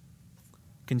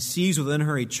 conceives within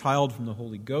her a child from the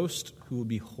Holy Ghost who will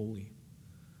be holy.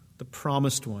 the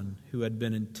promised one who had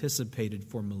been anticipated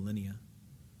for millennia.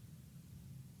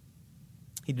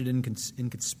 He did it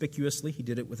inconspicuously. He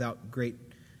did it without great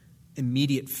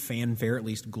immediate fanfare, at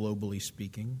least globally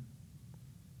speaking.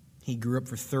 He grew up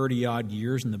for 30-odd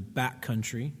years in the back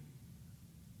country.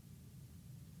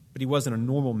 But he wasn't a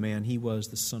normal man. He was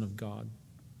the Son of God.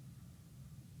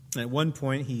 And at one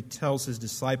point, he tells his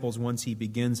disciples, once he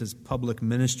begins his public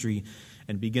ministry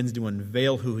and begins to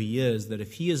unveil who he is, that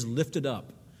if he is lifted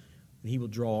up, he will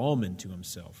draw all men to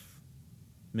himself,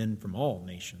 men from all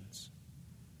nations.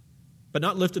 But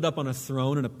not lifted up on a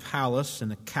throne in a palace in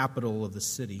the capital of the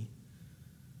city,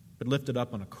 but lifted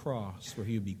up on a cross where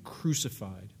he would be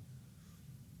crucified.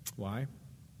 Why?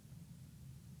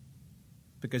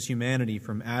 Because humanity,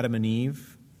 from Adam and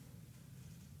Eve,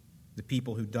 the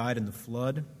people who died in the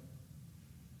flood,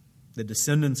 the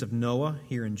descendants of Noah,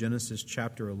 here in Genesis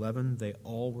chapter 11, they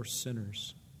all were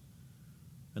sinners.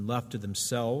 And left to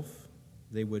themselves,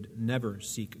 they would never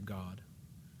seek God.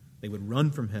 They would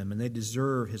run from him, and they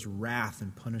deserve his wrath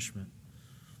and punishment.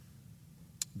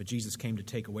 But Jesus came to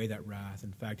take away that wrath.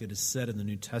 In fact, it is said in the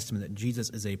New Testament that Jesus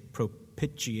is a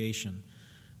propitiation.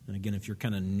 And again, if you're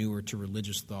kind of newer to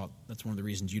religious thought, that's one of the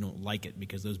reasons you don't like it,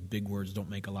 because those big words don't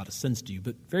make a lot of sense to you.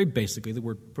 But very basically, the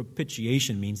word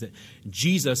propitiation means that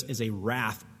Jesus is a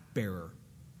wrath bearer.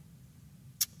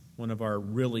 One of our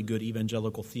really good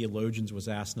evangelical theologians was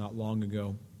asked not long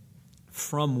ago,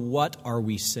 from what are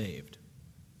we saved?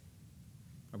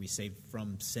 Are we saved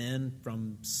from sin,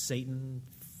 from Satan,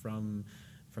 from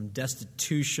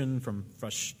destitution, from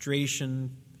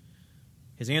frustration?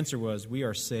 His answer was, we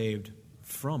are saved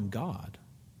from God.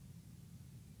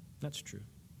 That's true.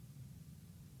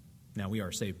 Now, we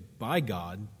are saved by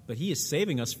God, but he is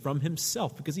saving us from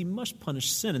himself because he must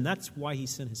punish sin, and that's why he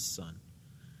sent his Son.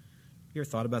 You ever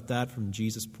thought about that from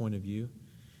Jesus' point of view?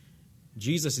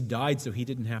 Jesus died so he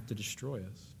didn't have to destroy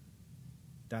us.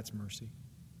 That's mercy.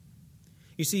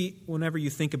 You see, whenever you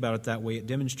think about it that way, it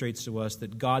demonstrates to us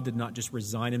that God did not just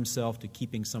resign himself to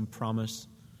keeping some promise.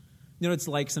 You know, it's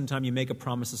like sometimes you make a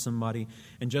promise to somebody,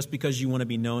 and just because you want to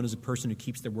be known as a person who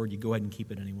keeps their word, you go ahead and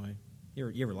keep it anyway. You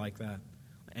ever like that?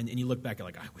 And you look back, you're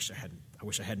like, I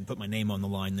wish I hadn't put my name on the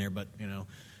line there, but you know,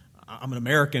 I'm an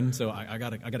American, so I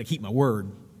gotta keep my word.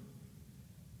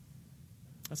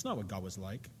 That's not what God was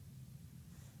like.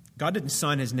 God didn't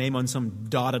sign his name on some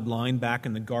dotted line back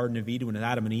in the Garden of Eden when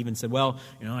Adam and Eve and said, well,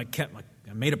 you know, I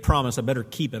made a promise, I better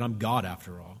keep it. I'm God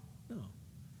after all. No.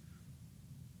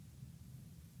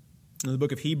 In the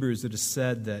book of Hebrews, it is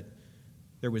said that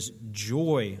there was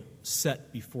joy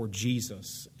set before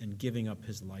Jesus in giving up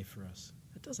his life for us.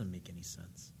 That doesn't make any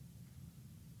sense.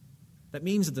 That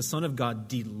means that the Son of God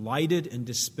delighted in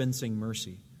dispensing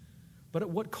mercy. But at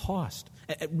what cost?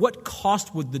 At what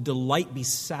cost would the delight be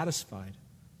satisfied?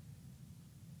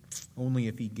 Only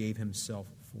if he gave himself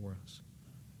for us.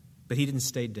 But he didn't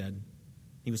stay dead.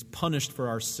 He was punished for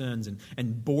our sins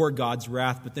and bore God's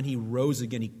wrath, but then he rose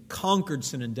again. He conquered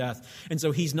sin and death. And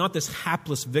so he's not this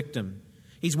hapless victim.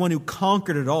 He's one who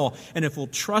conquered it all. And if we'll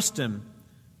trust him,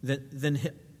 then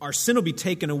our sin will be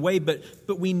taken away, but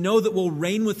we know that we'll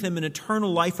reign with him in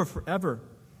eternal life or forever.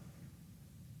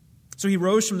 So he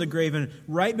rose from the grave, and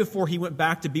right before he went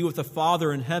back to be with the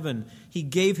Father in heaven, he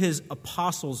gave his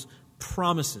apostles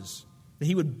promises that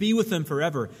he would be with them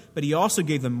forever, but he also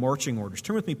gave them marching orders.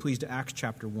 Turn with me, please, to Acts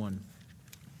chapter 1.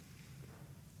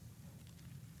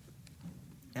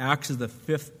 Acts is the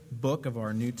 5th book of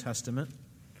our New Testament.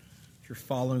 If you're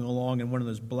following along in one of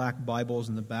those black Bibles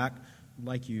in the back, I'd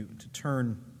like you to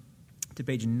turn to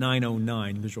page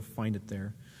 909, because you'll find it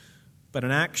there. But in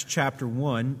Acts chapter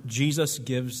 1, Jesus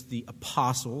gives the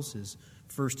apostles, his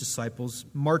first disciples,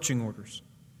 marching orders.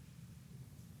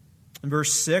 In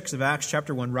verse 6 of Acts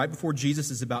chapter 1, right before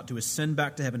Jesus is about to ascend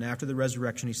back to heaven after the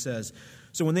resurrection, he says,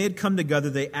 so when they had come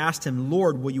together, they asked him,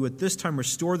 Lord, will you at this time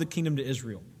restore the kingdom to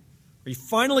Israel? Are you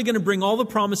finally going to bring all the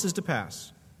promises to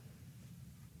pass?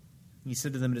 He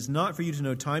said to them, it is not for you to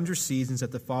know times or seasons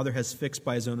that the Father has fixed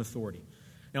by his own authority.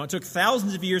 Now, it took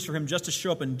thousands of years for him just to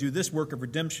show up and do this work of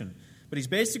redemption. But he's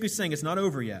basically saying it's not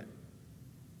over yet.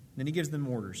 Then he gives them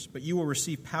orders. But you will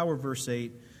receive power, verse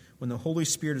 8, when the Holy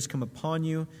Spirit has come upon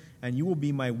you, and you will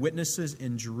be my witnesses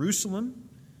in Jerusalem,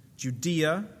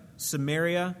 Judea,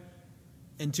 Samaria,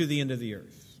 and to the end of the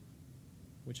earth.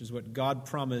 Which is what God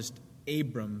promised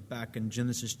Abram back in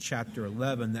Genesis chapter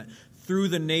 11, that through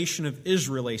the nation of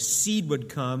Israel a seed would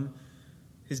come.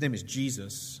 His name is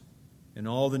Jesus. And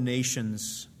all the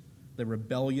nations, the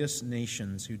rebellious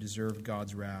nations who deserved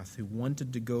God's wrath, who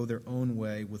wanted to go their own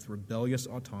way with rebellious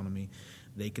autonomy,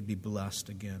 they could be blessed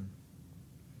again.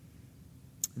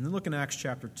 And then look in Acts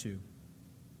chapter 2.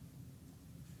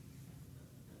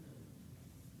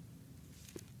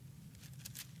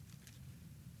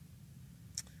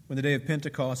 When the day of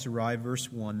Pentecost arrived,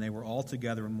 verse 1, they were all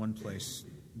together in one place,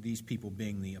 these people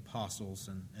being the apostles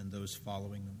and those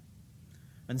following them.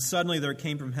 And suddenly there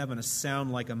came from heaven a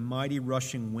sound like a mighty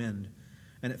rushing wind,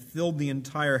 and it filled the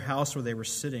entire house where they were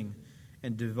sitting.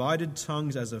 And divided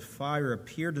tongues as of fire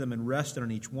appeared to them and rested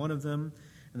on each one of them.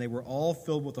 And they were all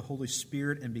filled with the Holy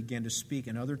Spirit and began to speak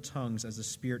in other tongues as the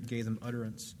Spirit gave them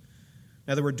utterance.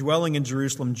 Now there were dwelling in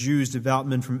Jerusalem Jews, devout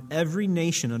men from every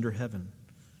nation under heaven.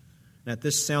 And at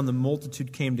this sound the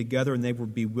multitude came together, and they were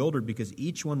bewildered because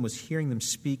each one was hearing them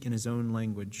speak in his own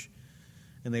language.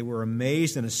 And they were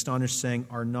amazed and astonished, saying,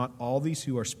 "Are not all these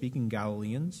who are speaking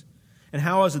Galileans? And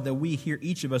how is it that we hear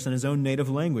each of us in his own native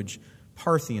language?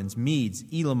 Parthians, Medes,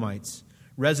 Elamites,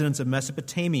 residents of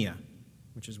Mesopotamia,"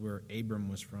 which is where Abram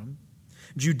was from,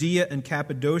 "Judea and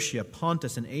Cappadocia,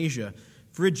 Pontus and Asia,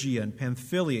 Phrygia and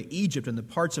Pamphylia, Egypt, and the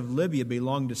parts of Libya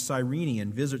belonging to Cyrene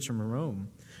and visitors from Rome,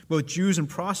 both Jews and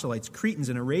proselytes, Cretans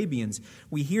and Arabians.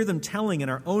 We hear them telling in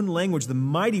our own language the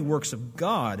mighty works of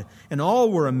God." And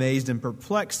all were amazed and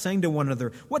perplexed, saying to one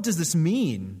another, "What does this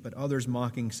mean?" But others,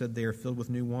 mocking, said, "They are filled with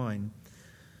new wine."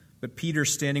 But Peter,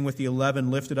 standing with the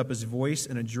 11, lifted up his voice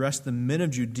and addressed the men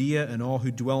of Judea and all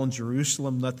who dwell in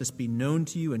Jerusalem. "Let this be known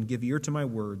to you, and give ear to my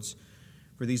words.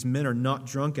 For these men are not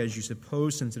drunk, as you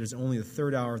suppose, since it is only the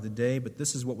third hour of the day. But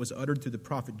this is what was uttered through the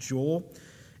prophet Joel.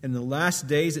 In the last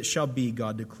days it shall be,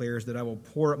 God declares, that I will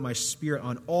pour out my Spirit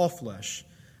on all flesh.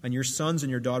 And your sons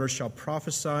and your daughters shall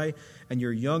prophesy, and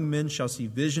your young men shall see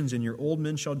visions, and your old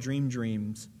men shall dream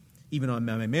dreams. Even on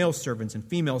my male servants and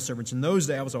female servants. In those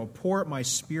days I will pour out my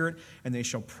Spirit, and they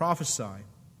shall prophesy."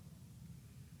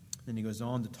 Then he goes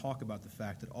on to talk about the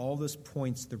fact that all this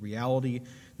points to the reality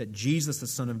that Jesus, the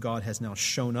Son of God, has now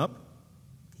shown up.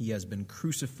 He has been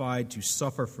crucified to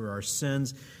suffer for our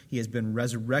sins. He has been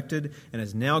resurrected and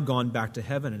has now gone back to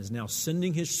heaven and is now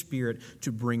sending his Spirit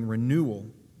to bring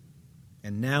renewal.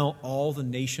 And now all the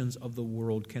nations of the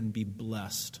world can be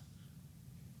blessed.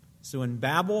 So in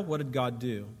Babel, what did God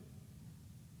do?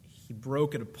 He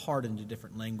broke it apart into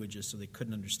different languages so they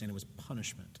couldn't understand. It was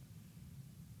punishment.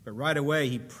 But right away,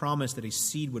 he promised that a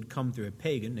seed would come through a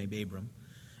pagan named Abram.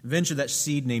 Eventually, that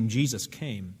seed named Jesus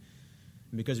came.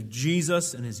 And because of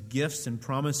Jesus and his gifts and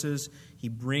promises, he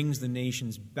brings the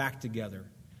nations back together.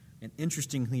 And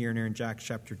interestingly, here in Acts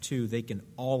chapter 2, they can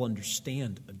all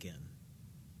understand again.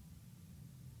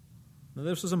 Now,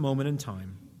 this was a moment in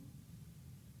time.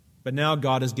 But now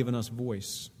God has given us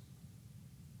voice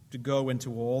to go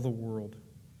into all the world,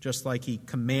 just like he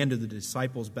commanded the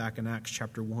disciples back in Acts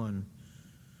chapter 1.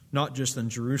 Not just in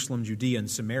Jerusalem, Judea,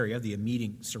 and Samaria, the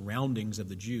immediate surroundings of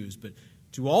the Jews, but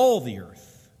to all the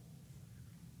earth.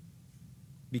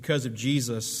 Because of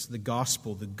Jesus, the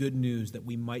gospel, the good news that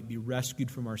we might be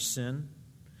rescued from our sin.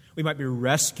 We might be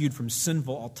rescued from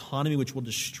sinful autonomy, which will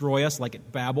destroy us like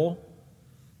at Babel.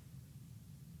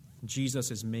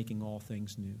 Jesus is making all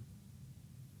things new.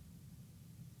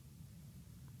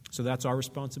 So that's our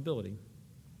responsibility.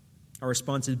 Our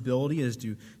responsibility is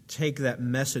to take that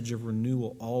message of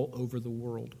renewal all over the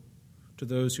world to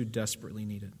those who desperately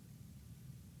need it.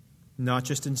 Not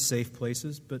just in safe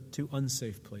places, but to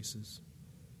unsafe places.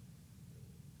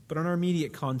 But in our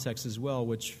immediate context as well,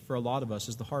 which for a lot of us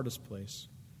is the hardest place.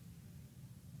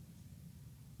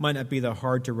 Might not be that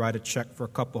hard to write a check for a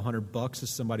couple $100 as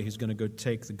somebody who's going to go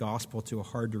take the gospel to a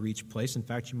hard-to-reach place. In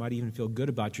fact, you might even feel good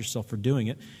about yourself for doing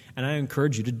it, and I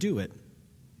encourage you to do it.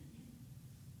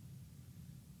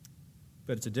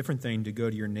 But it's a different thing to go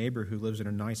to your neighbor who lives in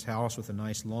a nice house with a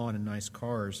nice lawn and nice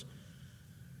cars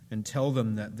and tell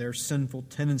them that their sinful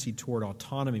tendency toward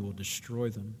autonomy will destroy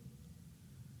them.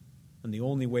 And the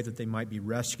only way that they might be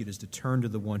rescued is to turn to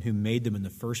the one who made them in the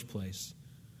first place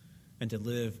and to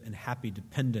live in happy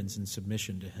dependence and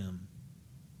submission to him.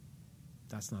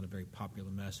 That's not a very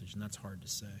popular message, and that's hard to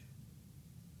say.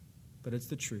 But it's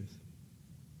the truth.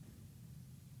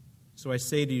 So I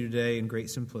say to you today in great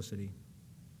simplicity,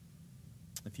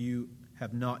 if you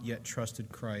have not yet trusted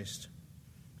Christ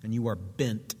and you are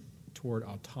bent toward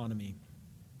autonomy,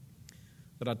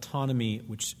 that autonomy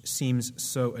which seems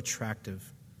so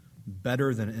attractive,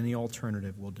 better than any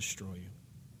alternative, will destroy you.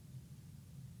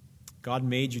 God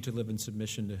made you to live in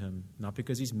submission to him, not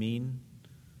because he's mean,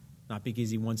 not because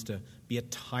he wants to be a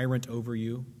tyrant over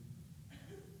you,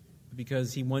 but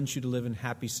because he wants you to live in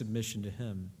happy submission to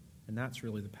him. And that's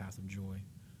really the path of joy.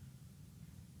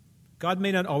 God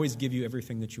may not always give you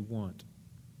everything that you want,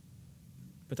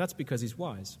 but that's because he's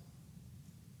wise.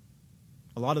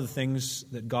 A lot of the things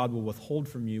that God will withhold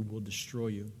from you will destroy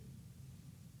you.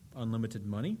 Unlimited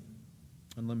money,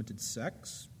 unlimited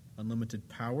sex, unlimited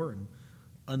power, and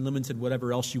unlimited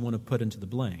whatever else you want to put into the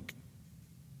blank.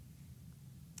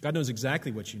 God knows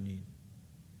exactly what you need.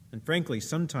 And frankly,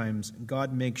 sometimes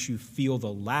God makes you feel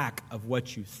the lack of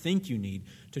what you think you need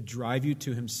to drive you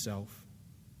to himself.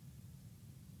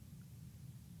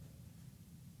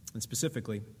 And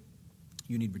specifically,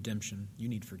 you need redemption. You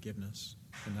need forgiveness.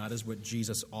 And that is what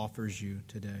Jesus offers you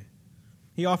today.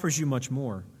 He offers you much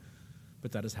more,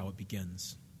 but that is how it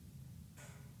begins.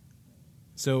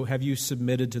 So have you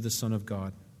submitted to the Son of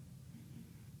God,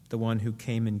 the one who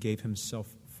came and gave himself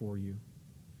for you?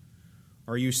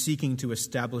 Are you seeking to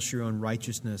establish your own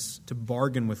righteousness, to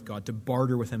bargain with God, to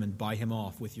barter with him and buy him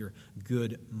off with your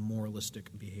good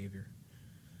moralistic behavior?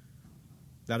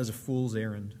 That is a fool's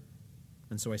errand.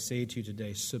 And so I say to you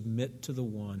today, submit to the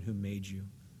one who made you.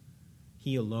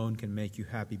 He alone can make you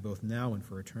happy both now and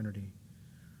for eternity.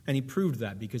 And he proved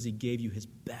that because he gave you his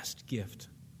best gift.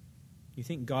 You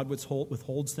think God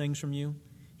withholds things from you?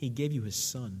 He gave you his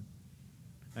Son.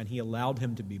 And he allowed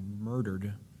him to be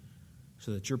murdered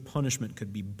so that your punishment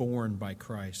could be borne by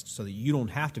Christ, so that you don't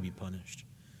have to be punished,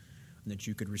 and that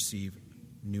you could receive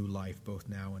new life both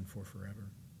now and for forever.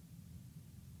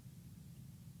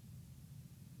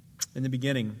 In the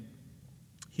beginning,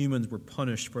 humans were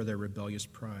punished for their rebellious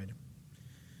pride.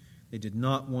 They did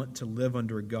not want to live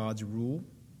under God's rule,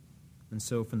 and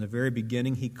so from the very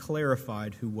beginning, he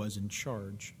clarified who was in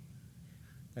charge.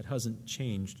 That hasn't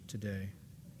changed today.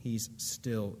 He's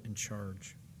still in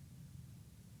charge.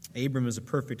 Abram is a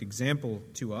perfect example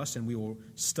to us, and we will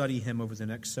study him over the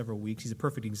next several weeks. He's a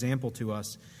perfect example to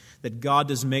us that God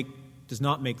does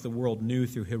not make the world new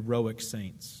through heroic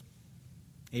saints.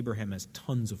 Abraham has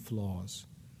tons of flaws.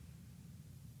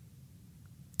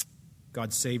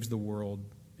 God saves the world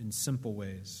in simple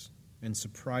ways, in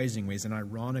surprising ways, in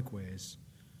ironic ways.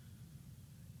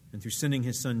 And through sending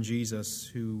his son Jesus,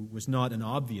 who was not an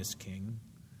obvious king,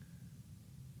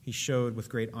 he showed with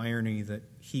great irony that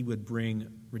he would bring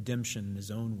redemption in his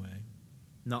own way,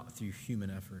 not through human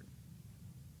effort.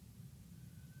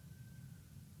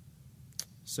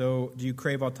 So, do you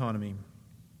crave autonomy?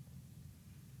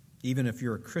 Even if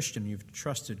you're a Christian, you've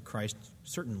trusted Christ,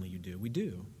 certainly you do. We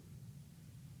do.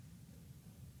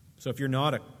 So if you're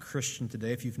not a Christian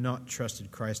today, if you've not trusted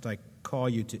Christ, I call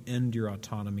you to end your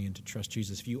autonomy and to trust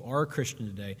Jesus. If you are a Christian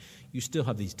today, you still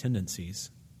have these tendencies.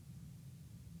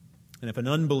 And if an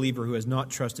unbeliever who has not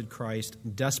trusted Christ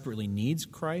desperately needs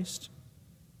Christ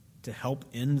to help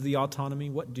end the autonomy,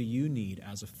 what do you need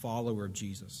as a follower of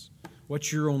Jesus?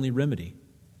 What's your only remedy?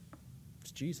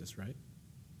 It's Jesus, right?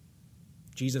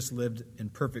 Jesus lived in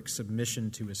perfect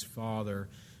submission to his Father,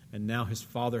 and now his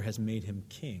Father has made him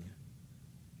king.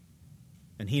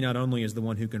 And he not only is the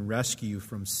one who can rescue you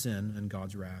from sin and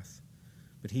God's wrath,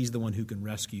 but he's the one who can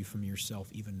rescue you from yourself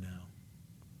even now.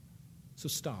 So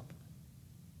stop.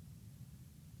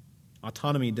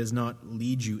 Autonomy does not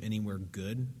lead you anywhere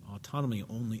good. Autonomy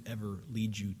only ever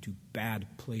leads you to bad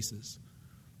places.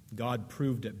 God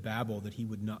proved at Babel that he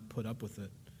would not put up with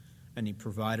it, and he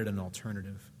provided an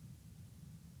alternative.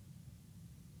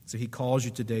 So he calls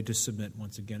you today to submit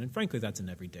once again. And frankly, that's an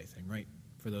everyday thing, right?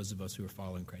 For those of us who are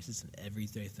following Christ, it's an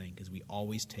everyday thing because we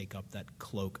always take up that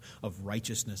cloak of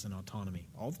righteousness and autonomy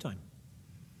all the time.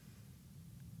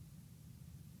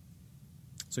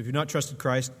 So if you've not trusted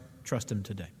Christ, trust him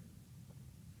today.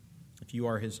 If you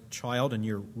are his child and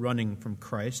you're running from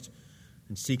Christ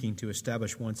and seeking to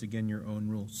establish once again your own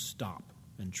rules, stop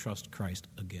and trust Christ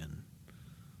again.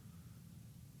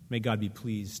 May God be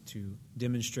pleased to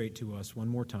demonstrate to us one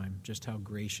more time just how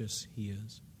gracious he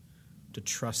is, to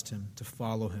trust him, to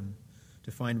follow him,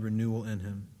 to find renewal in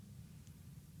him.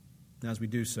 And as we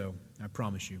do so, I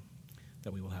promise you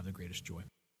that we will have the greatest joy.